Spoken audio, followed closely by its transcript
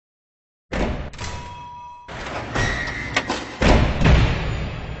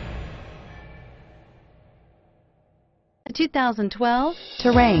2012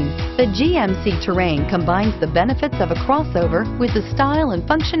 Terrain. The GMC Terrain combines the benefits of a crossover with the style and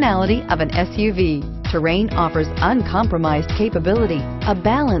functionality of an SUV. Terrain offers uncompromised capability, a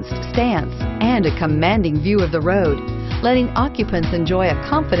balanced stance, and a commanding view of the road, letting occupants enjoy a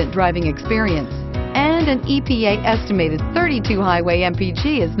confident driving experience. And an EPA estimated 32 highway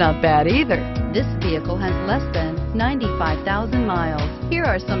MPG is not bad either. This vehicle has less than 95,000 miles. Here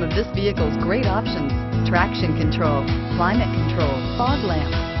are some of this vehicle's great options: traction control, climate control, fog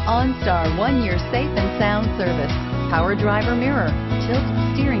lamps, OnStar 1-year safe and sound service, power driver mirror, tilt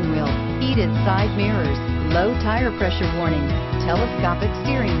steering wheel, heated side mirrors, low tire pressure warning, telescopic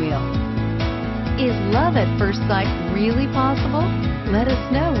steering wheel. Is love at first sight really possible? Let us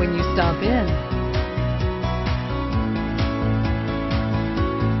know when you stop in.